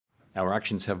Our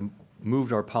actions have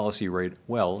moved our policy rate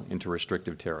well into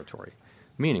restrictive territory,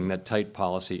 meaning that tight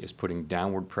policy is putting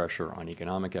downward pressure on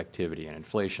economic activity and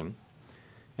inflation,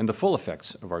 and the full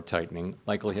effects of our tightening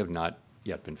likely have not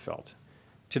yet been felt.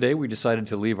 Today, we decided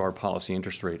to leave our policy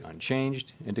interest rate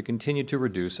unchanged and to continue to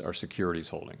reduce our securities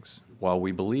holdings. While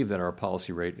we believe that our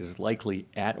policy rate is likely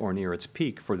at or near its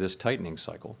peak for this tightening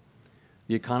cycle,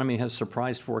 the economy has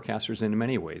surprised forecasters in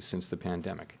many ways since the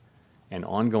pandemic, and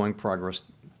ongoing progress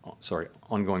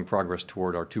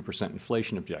toward our 2%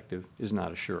 inflation objective is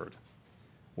not assured.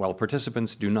 While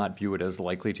participants do not view it as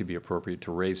likely to be appropriate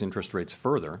to raise interest rates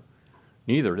further,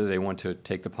 neither do they want to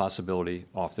take the possibility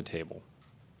off the table.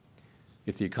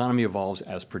 If the economy evolves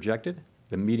as projected,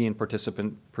 the median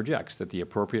participant projects that the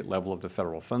appropriate level of the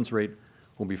federal funds rate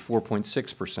will be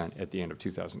 4.6% at the end of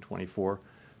 2024,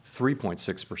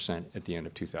 3.6% at the end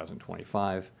of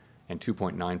 2025, and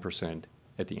 2.9%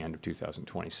 at the end of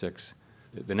 2026.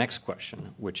 The next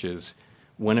question, which is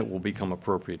when it will become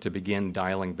appropriate to begin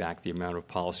dialing back the amount of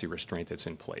policy restraint that's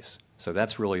in place. So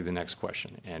that's really the next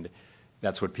question, and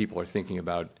that's what people are thinking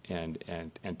about and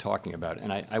talking about.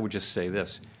 And I would just say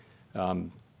this.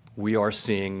 We are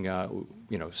seeing,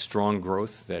 strong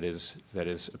growth that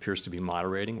appears to be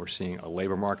moderating. We're seeing a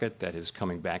labor market that is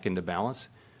coming back into balance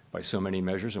by so many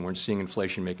measures, and we're seeing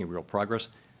inflation making real progress.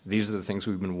 These are the things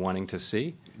we've been wanting to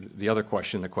see. The other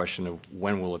question, the question of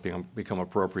when will it become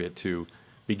appropriate to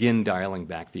begin dialing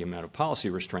back the amount of policy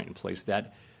restraint in place,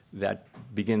 that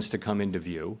begins to come into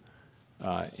view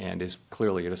and is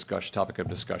clearly a topic of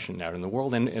discussion out in the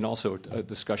world, and also a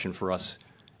discussion for us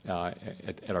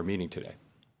at our meeting today.